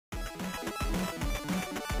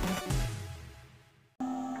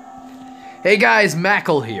Hey guys,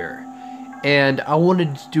 Mackle here, and I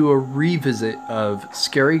wanted to do a revisit of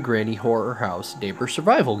Scary Granny Horror House Neighbor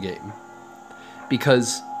Survival Game,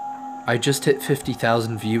 because I just hit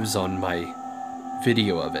 50,000 views on my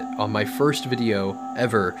video of it, on my first video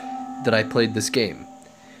ever that I played this game,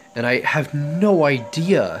 and I have no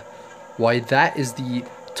idea why that is the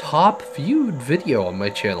top viewed video on my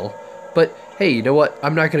channel, but hey, you know what,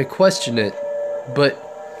 I'm not going to question it, but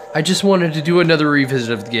I just wanted to do another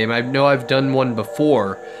revisit of the game. I know I've done one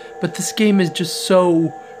before, but this game is just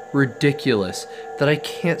so ridiculous that I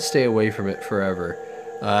can't stay away from it forever.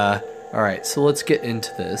 Alright, so let's get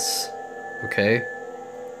into this, okay?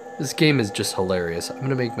 This game is just hilarious. I'm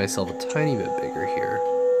gonna make myself a tiny bit bigger here.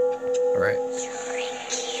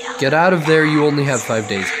 Alright. Get out of there, you only have 5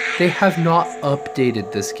 days. They have not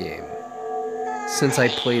updated this game since I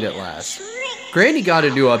played it last. Granny got a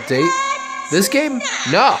new update. This game?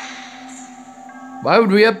 No. Why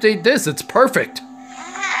would we update this? It's perfect.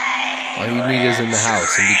 All you need is in the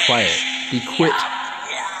house and be quiet. Be quit.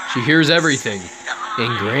 She hears everything.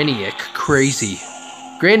 And Granny-ick crazy.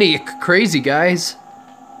 Granny-ick crazy, guys.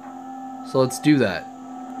 So let's do that.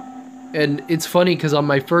 And it's funny because on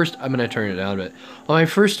my first... I'm going to turn it down a bit. On my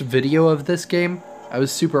first video of this game, I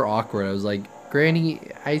was super awkward. I was like,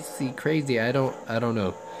 Granny, I see crazy. I don't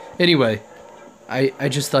know. Anyway... I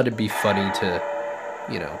just thought it'd be funny to,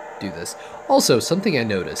 you know, do this. Also, something I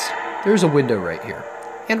noticed. There's a window right here.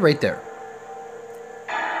 And right there.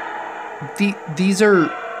 These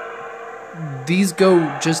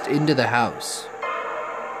go just into the house.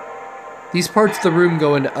 These parts of the room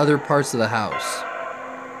go into other parts of the house.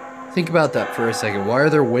 Think about that for a second. Why are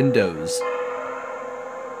there windows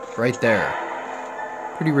right there?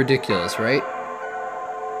 Pretty ridiculous, right?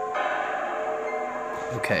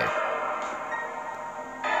 Okay.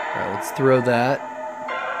 Alright, let's throw that.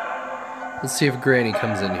 Let's see if Granny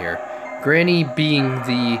comes in here. Granny being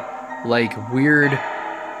the, like, weird,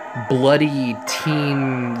 bloody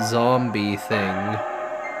teen zombie thing.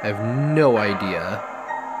 I have no idea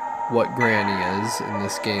what Granny is in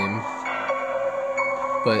this game.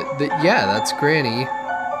 But, yeah, that's Granny.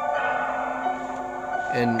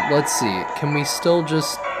 And let's see, can we still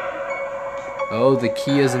just... Oh, the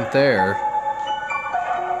key isn't there.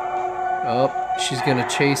 Oh. She's gonna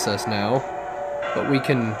chase us now, but we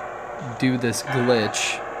can do this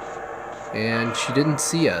glitch, and she didn't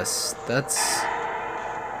see us. That's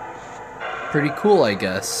pretty cool, I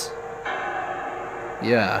guess.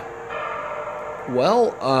 Yeah.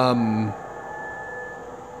 Well,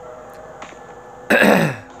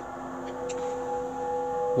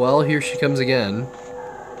 well, here she comes again.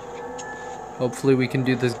 Hopefully we can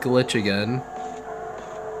do this glitch again,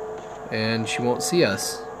 and she won't see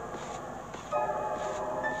us.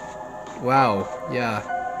 Wow, yeah.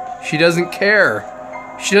 She doesn't care.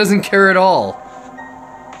 She doesn't care at all.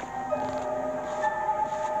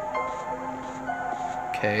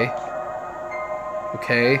 Okay.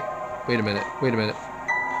 Okay. Wait a minute. Wait a minute.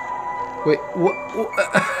 Wait, what?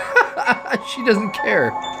 She doesn't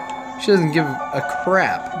care. She doesn't give a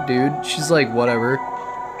crap, dude. She's like, whatever.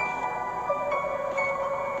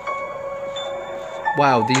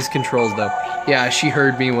 Wow, these controls, though. Yeah, she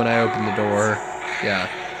heard me when I opened the door. Yeah.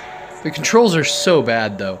 The controls are so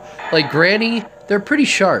bad, though. Like, Granny, they're pretty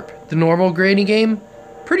sharp. The normal Granny game,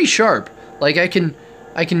 pretty sharp. Like, I can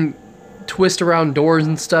twist around doors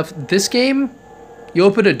and stuff. This game, you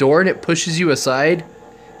open a door and it pushes you aside,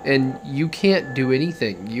 and you can't do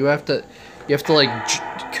anything. You have to like,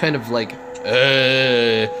 kind of like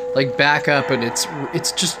back up, and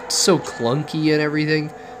it's just so clunky and everything.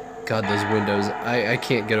 God, those windows, I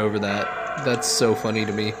can't get over that. That's so funny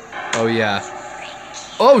to me. Oh, yeah.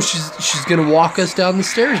 Oh, she's gonna walk us down the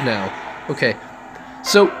stairs now. Okay,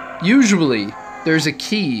 so usually there's a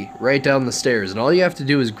key right down the stairs, and all you have to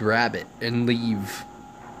do is grab it and leave.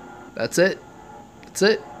 That's it. That's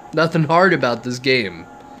it. Nothing hard about this game,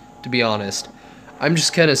 to be honest. I'm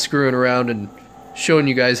just kind of screwing around and showing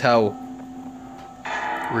you guys how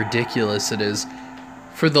ridiculous it is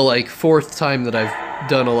for the, like, 4th time that I've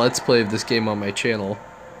done a Let's Play of this game on my channel.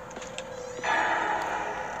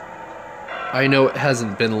 I know it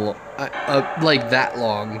hasn't been like that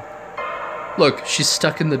long. Look, she's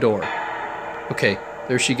stuck in the door. Okay,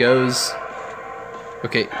 there she goes.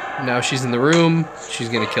 Okay, now she's in the room. She's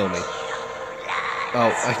gonna kill me.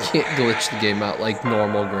 Oh, I can't glitch the game out like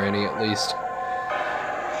normal Granny, at least.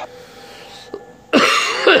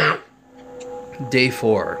 Day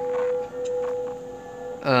 4.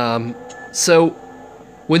 So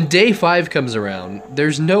when day 5 comes around,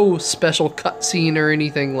 there's no special cutscene or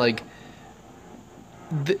anything like...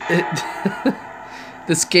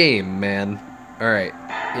 This game, man. Alright.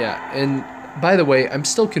 Yeah, and by the way, I'm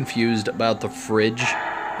still confused about the fridge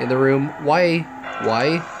in the room. Why?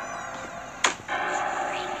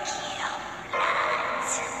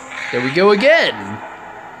 There we go again!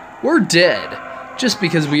 We're dead. Just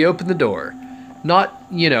because we opened the door. Not,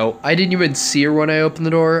 you know, I didn't even see her when I opened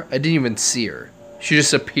the door. I didn't even see her. She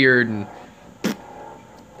just appeared and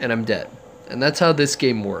I'm dead. And that's how this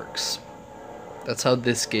game works. That's how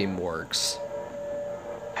this game works.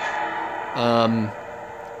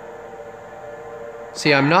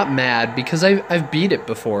 See, I'm not mad because I've beat it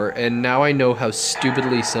before and now I know how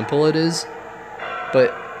stupidly simple it is.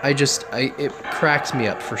 But it cracks me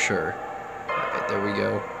up for sure. Alright, there we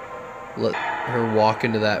go. Let her walk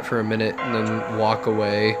into that for a minute and then walk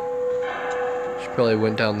away. She probably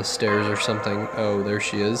went down the stairs or something. Oh, there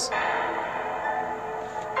she is.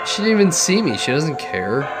 She didn't even see me. She doesn't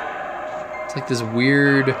care. It's like this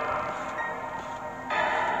weird,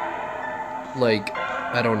 like,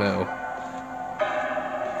 I don't know.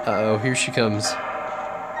 Uh-oh, here she comes.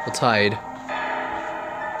 Let's hide.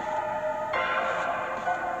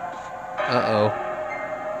 Uh-oh.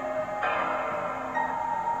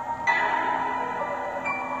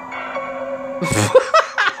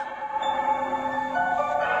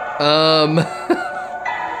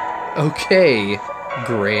 Okay,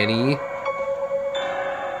 Granny.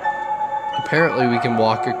 Apparently we can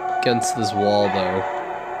walk against this wall, though.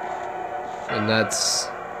 And that's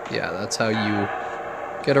how you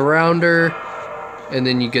get around her. And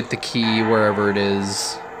then you get the key wherever it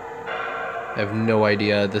is. I have no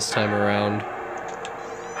idea this time around.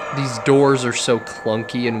 These doors are so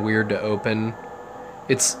clunky and weird to open.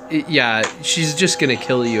 Yeah, she's just gonna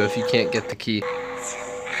kill you if you can't get the key.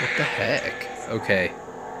 What the heck? Okay.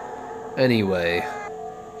 Anyway.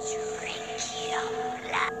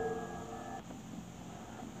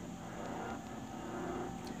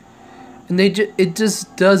 And it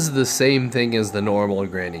just does the same thing as the normal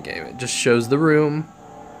Granny game. It just shows the room.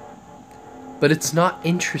 But it's not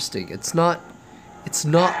interesting. It's not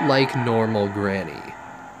like normal Granny.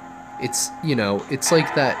 It's, you know, it's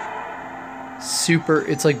like that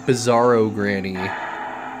it's like Bizarro Granny.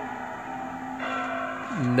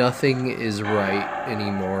 Nothing is right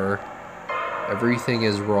anymore. Everything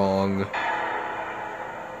is wrong.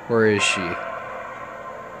 Where is she?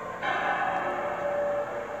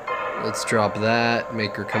 Let's drop that,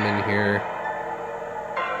 make her come in here.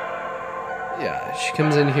 Yeah, she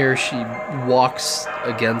comes in here, she walks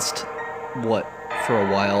against what for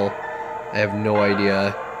a while. I have no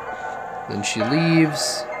idea. Then she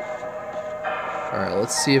leaves. Alright,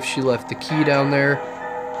 let's see if she left the key down there.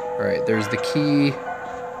 Alright, there's the key.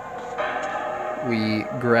 We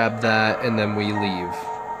grab that and then we leave.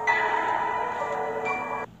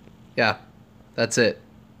 Yeah, that's it.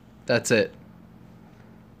 That's it.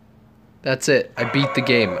 That's it. I beat the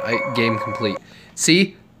game. Game complete.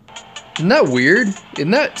 See? Isn't that weird?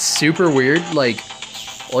 Isn't that super weird? Like,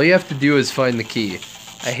 all you have to do is find the key.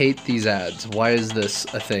 I hate these ads. Why is this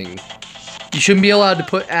a thing? You shouldn't be allowed to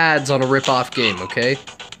put ads on a rip-off game, okay?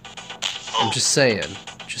 I'm just saying.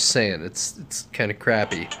 Just saying. It's kind of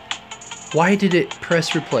crappy. Why did it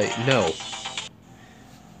press replay? No.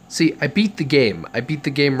 See, I beat the game. I beat the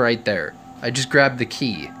game right there. I just grabbed the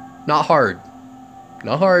key. Not hard.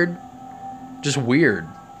 Not hard. Just weird.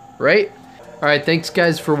 Right? Alright, thanks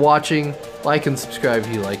guys for watching. Like and subscribe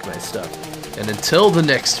if you like my stuff. And until the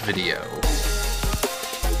next video.